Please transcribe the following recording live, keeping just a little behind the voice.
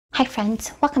Hi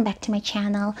friends, welcome back to my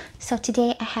channel. So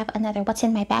today I have another what's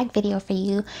in my bag video for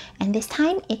you, and this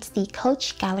time it's the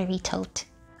Coach Gallery Tote.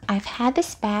 I've had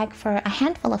this bag for a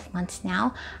handful of months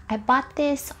now. I bought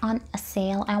this on a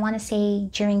sale, I want to say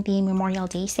during the Memorial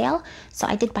Day sale. So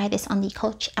I did buy this on the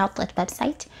Coach outlet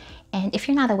website. And if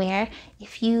you're not aware,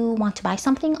 if you want to buy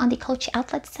something on the Coach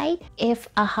outlet site, if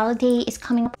a holiday is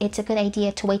coming up, it's a good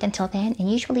idea to wait until then. And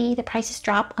usually the prices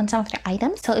drop on some of their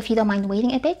items. So if you don't mind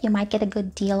waiting a bit, you might get a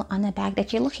good deal on the bag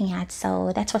that you're looking at.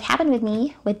 So that's what happened with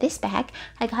me with this bag.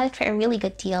 I got it for a really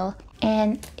good deal.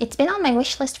 And it's been on my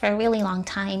wish list for a really long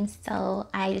time, so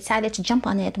I decided to jump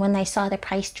on it when I saw the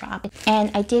price drop.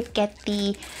 And I did get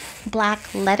the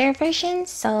black leather version,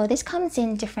 so this comes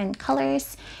in different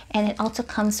colors, and it also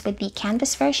comes with the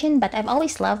canvas version, but I've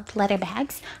always loved leather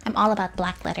bags. I'm all about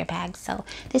black leather bags. So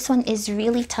this one is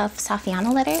really tough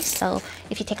Saffiano leather, so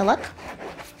if you take a look,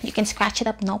 you can scratch it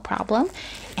up no problem,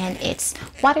 and it's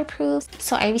waterproof.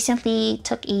 So I recently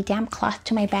took a damp cloth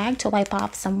to my bag to wipe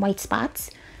off some white spots.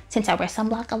 Since I wear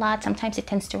sunblock a lot, sometimes it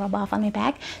tends to rub off on my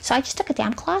bag. So I just took a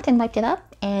damp cloth and wiped it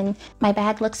up, and my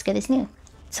bag looks good as new.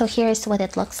 So here's what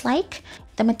it looks like.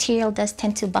 The material does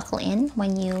tend to buckle in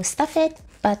when you stuff it,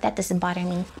 but that doesn't bother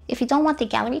me. If you don't want the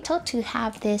Gallery Tote to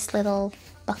have this little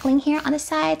buckling here on the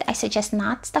side, I suggest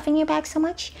not stuffing your bag so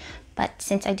much. But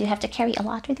since I do have to carry a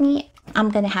lot with me, I'm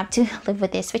gonna have to live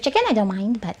with this, which again, I don't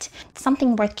mind, but it's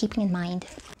something worth keeping in mind.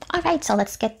 Alright, so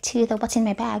let's get to the what's in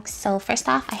my bag. So first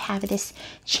off, I have this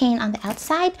chain on the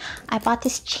outside. I bought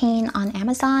this chain on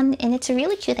Amazon, and it's a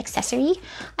really cute accessory.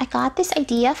 I got this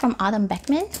idea from Autumn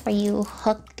Beckman, where you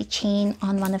hook the chain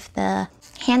on one of the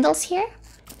handles here,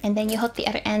 and then you hook the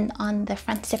other end on the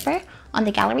front zipper on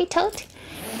the Gallery Tote.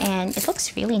 And it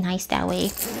looks really nice that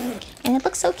way, and it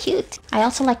looks so cute. I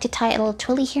also like to tie a little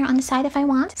twilly here on the side if I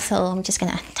want, so I'm just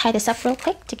gonna tie this up real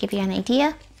quick to give you an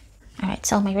idea. Alright,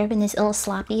 so my ribbon is a little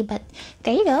sloppy, but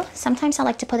there you go. Sometimes I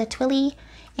like to put a twilly,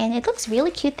 and it looks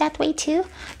really cute that way too.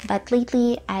 But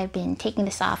lately I've been taking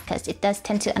this off because it does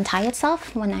tend to untie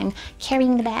itself when I'm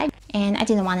carrying the bag, and I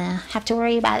didn't want to have to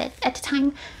worry about it at the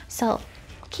time, so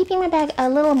keeping my bag a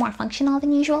little more functional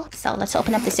than usual. So let's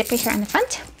open up the zipper here on the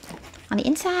front. On the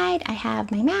inside, I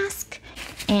have my mask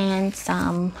and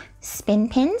some spin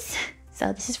pins.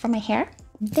 So this is for my hair.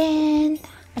 Then,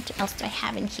 what else do I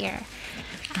have in here?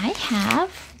 I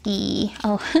have the,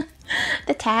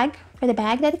 the tag for the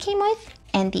bag that it came with,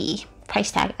 and the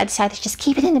price tag. I decided to just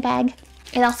keep it in the bag.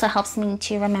 It also helps me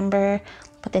to remember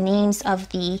what the names of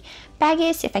the bag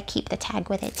is if I keep the tag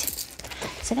with it.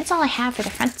 So that's all I have for the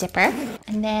front zipper.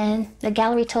 And then the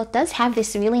Gallery Tote does have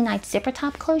this really nice zipper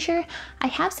top closure. I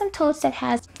have some totes that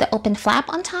has the open flap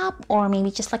on top, or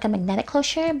maybe just like a magnetic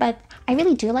closure, but I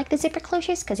really do like the zipper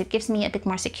closures because it gives me a bit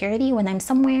more security when I'm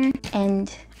somewhere,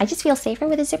 and I just feel safer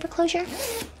with a zipper closure.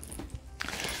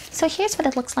 So here's what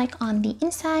it looks like on the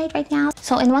inside right now.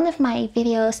 So in one of my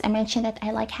videos, I mentioned that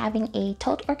I like having a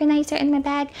tote organizer in my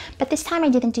bag, but this time I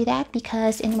didn't do that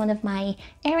because in one of my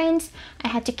errands, I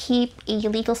had to keep a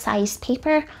legal size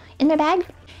paper in my bag,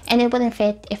 and it wouldn't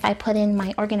fit if I put in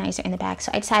my organizer in the bag.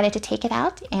 So I decided to take it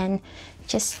out and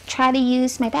just try to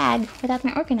use my bag without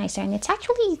my organizer, and it's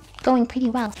actually going pretty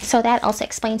well. So that also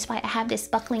explains why I have this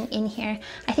buckling in here.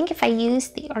 I think if I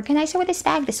used the organizer with this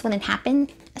bag, this wouldn't happen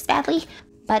as badly.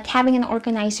 But having an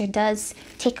organizer does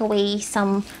take away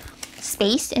some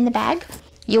space in the bag.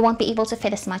 You won't be able to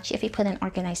fit as much if you put an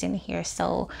organizer in here.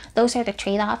 So those are the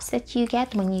trade-offs that you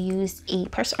get when you use a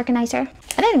purse organizer.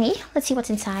 But anyway, let's see what's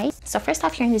inside. So first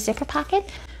off, here in the zipper pocket,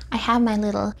 I have my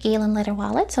little Galen leather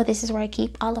wallet. So this is where I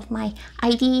keep all of my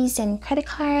IDs and credit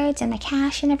cards and my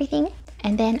cash and everything.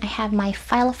 And then I have my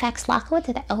Filofax locket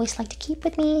that I always like to keep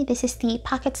with me. This is the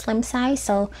pocket slim size,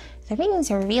 so the rings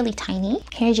are really tiny,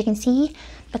 here as you can see.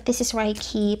 But this is where I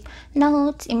keep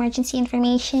notes, emergency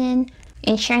information,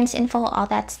 insurance info, all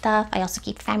that stuff. I also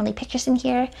keep family pictures in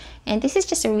here. And this is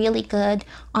just a really good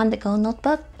on-the-go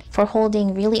notebook for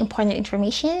holding really important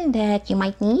information that you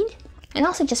might need, and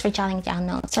also just for jotting down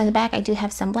notes. So in the back, I do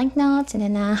have some blank notes and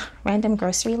then a random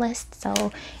grocery list.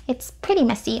 So it's pretty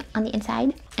messy on the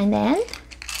inside. And then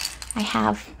I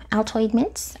have Altoid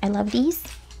mints. I love these.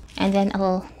 And then a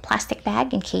little plastic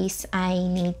bag in case I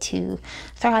need to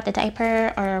throw out the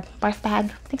diaper or barf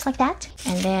bag, things like that.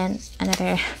 And then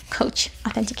another Coach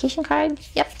authentication card.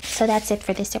 Yep, so that's it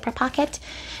for this zipper pocket.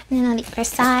 And then on the other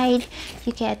side,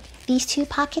 you get these two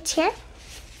pockets here.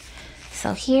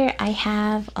 So here I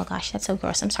have, oh gosh, that's so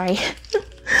gross, I'm sorry.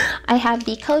 I have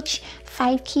the Coach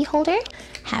 5 key holder,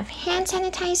 have hand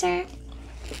sanitizer,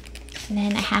 and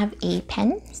then I have a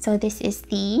pen. So this is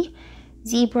the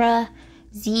Zebra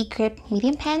Z Grip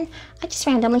medium pen. I just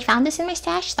randomly found this in my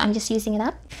stash, so I'm just using it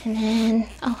up. And then,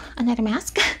 oh, another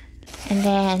mask. And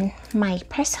then my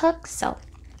purse hook, so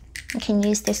you can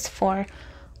use this for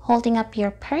holding up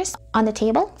your purse on the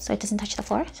table so it doesn't touch the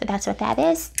floor. So that's what that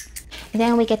is. And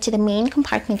then we get to the main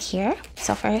compartment here.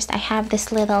 So first I have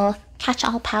this little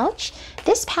catch-all pouch.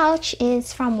 This pouch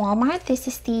is from Walmart. This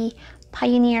is the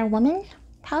Pioneer Woman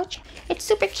pouch. It's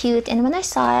super cute, and when I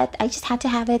saw it, I just had to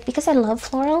have it because I love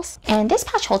florals. And this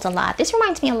pouch holds a lot. This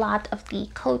reminds me a lot of the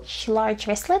Coach large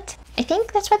wristlet. I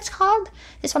think that's what it's called.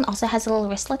 This one also has a little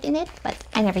wristlet in it, but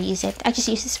I never use it. I just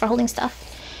use this for holding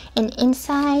stuff. And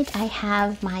inside I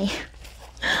have my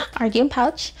Ardium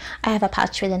pouch. I have a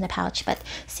pouch within the pouch, but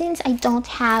since I don't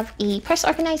have a purse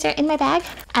organizer in my bag,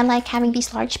 I like having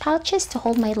these large pouches to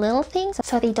hold my little things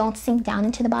so they don't sink down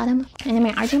into the bottom. And in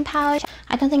my Ardium pouch,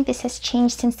 I don't think this has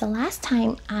changed since the last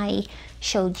time I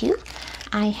showed you.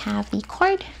 I have the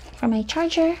cord for my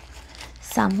charger,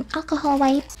 some alcohol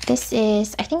wipes. This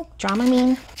is, I think,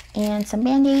 Dramamine, and some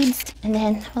band-aids. And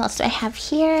then what else do I have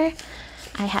here?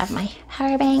 I have my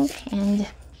power bank, and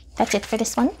that's it for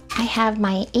this one. I have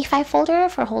my A5 folder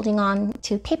for holding on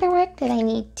to paperwork that I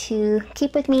need to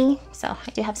keep with me. So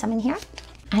I do have some in here.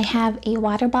 I have a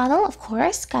water bottle, of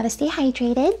course, gotta stay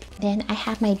hydrated. Then I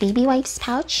have my baby wipes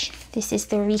pouch. This is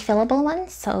the refillable one.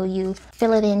 So you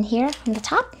fill it in here on the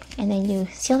top, and then you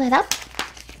seal it up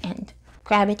and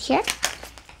grab it here.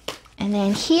 And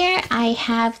then here I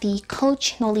have the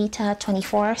Coach Nolita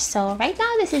 24. So right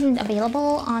now this isn't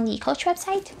available on the Coach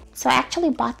website. So I actually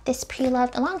bought this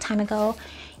pre-loved a long time ago,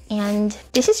 and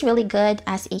this is really good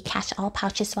as a catch-all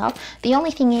pouch as well. The only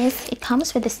thing is it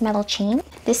comes with this metal chain.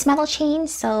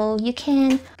 So you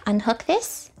can unhook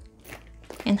this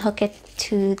and hook it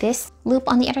to this loop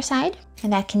on the other side,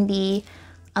 and that can be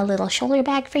a little shoulder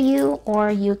bag for you, or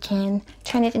you can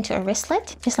turn it into a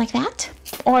wristlet just like that,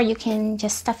 or you can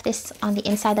just stuff this on the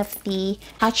inside of the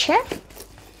pouch here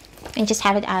and just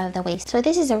have it out of the way. So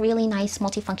this is a really nice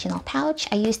multifunctional pouch.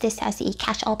 I use this as a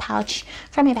catch-all pouch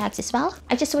for my bags as well.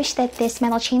 I just wish that this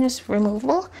metal chain was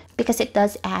removable because it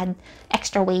does add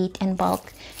extra weight and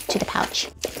bulk to the pouch.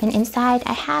 And inside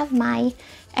I have my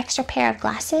extra pair of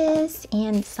glasses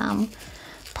and some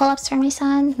pull-ups for my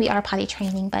son. We are potty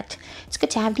training, but it's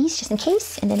good to have these just in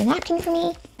case. And then a napkin for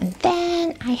me. And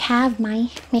then I have my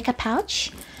makeup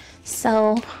pouch.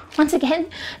 So once again,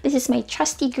 this is my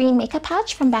trusty green makeup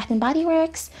pouch from Bath & Body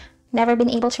Works. Never been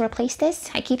able to replace this.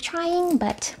 I keep trying,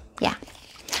 but yeah.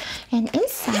 And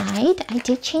inside, I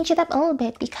did change it up a little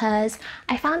bit because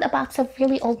I found a box of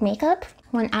really old makeup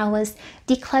when I was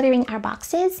decluttering our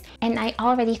boxes, and I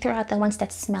already threw out the ones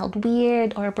that smelled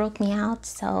weird or broke me out.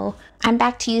 So I'm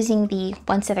back to using the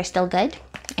ones that are still good,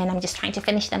 and I'm just trying to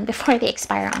finish them before they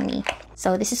expire on me.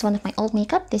 So this is one of my old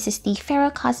makeup. This is the Fero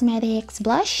Cosmetics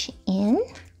blush in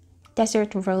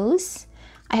Desert Rose.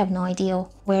 I have no idea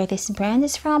where this brand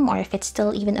is from or if it's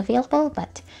still even available,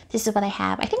 but this is what I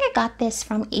have. I think I got this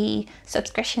from a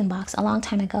subscription box a long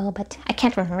time ago, but I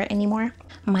can't remember it anymore.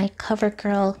 My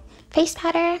CoverGirl face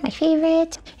powder, my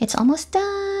favorite. It's almost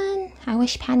done. I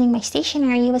wish panning my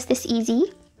stationery was this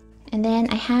easy. And then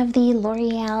I have the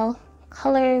L'Oreal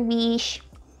Color Wish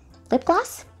lip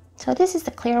gloss. So this is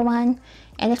the clear one,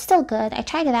 and it's still good. I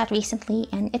tried it out recently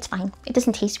and it's fine. It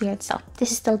doesn't taste weird, so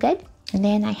this is still good. And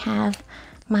then I have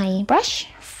my brush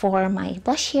for my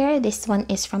blush here. This one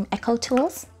is from Echo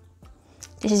Tools.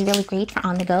 This is really great for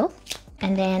on the go.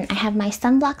 And then I have my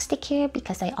sunblock stick here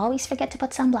because I always forget to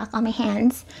put sunblock on my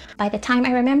hands. By the time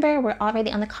I remember, we're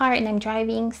already on the car and I'm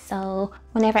driving, so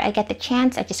whenever I get the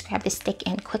chance, I just grab the stick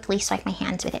and quickly swipe my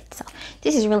hands with it. So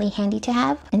this is really handy to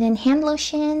have. And then hand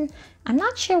lotion. I'm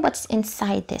not sure what's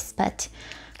inside this, but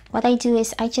what I do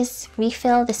is I just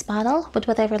refill this bottle with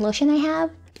whatever lotion I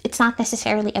have. It's not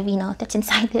necessarily Aveeno that's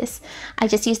inside this. I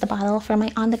just use the bottle for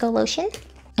my on-the-go lotion.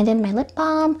 And then my lip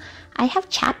balm. I have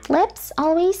chapped lips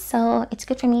always, so it's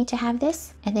good for me to have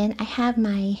this. And then I have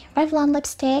my Revlon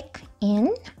lipstick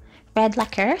in Red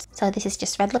Lacquer. So this is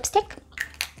just red lipstick.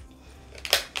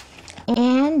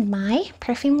 And my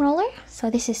perfume roller.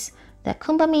 So this is the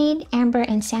Kumba Made Amber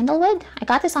and Sandalwood. I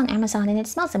got this on Amazon and it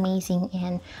smells amazing,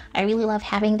 and I really love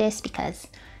having this because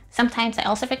sometimes I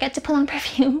also forget to put on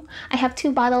perfume. I have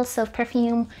 2 bottles of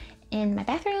perfume in my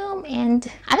bathroom, and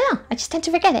I don't know, I just tend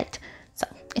to forget it. So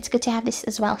it's good to have this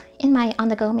as well in my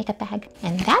on-the-go makeup bag.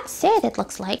 And that's it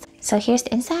looks like. So here's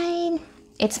the inside.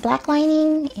 It's black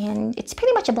lining and it's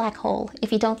pretty much a black hole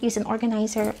if you don't use an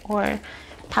organizer or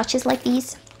pouches like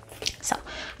these. So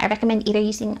I recommend either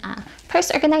using a purse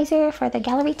organizer for the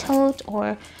Gallery Tote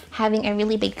or having a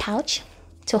really big pouch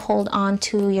to hold on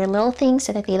to your little things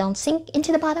so that they don't sink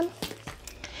into the bottom.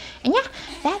 And yeah,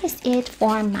 that is it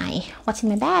for my what's in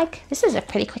my bag. This is a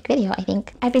pretty quick video, I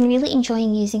think. I've been really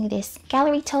enjoying using this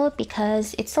Gallery Tote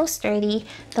because it's so sturdy.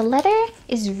 The leather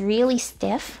is really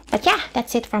stiff. But yeah,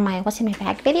 that's it for my what's in my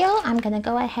bag video. I'm gonna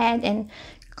go ahead and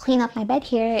clean up my bed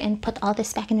here and put all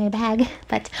this back in my bag.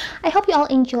 But I hope you all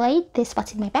enjoyed this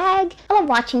what's in my bag. I love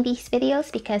watching these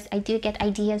videos because I do get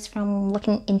ideas from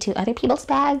looking into other people's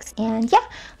bags. And yeah,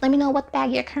 let me know what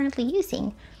bag you're currently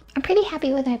using. I'm pretty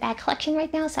happy with my bag collection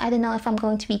right now, so I don't know if I'm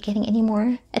going to be getting any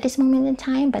more at this moment in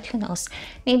time, but who knows.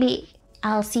 Maybe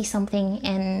I'll see something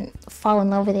and fall in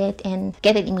love with it and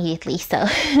get it immediately. So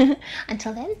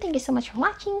until then, thank you so much for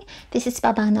watching. This is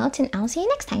Baba Notes, and I'll see you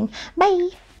next time. Bye!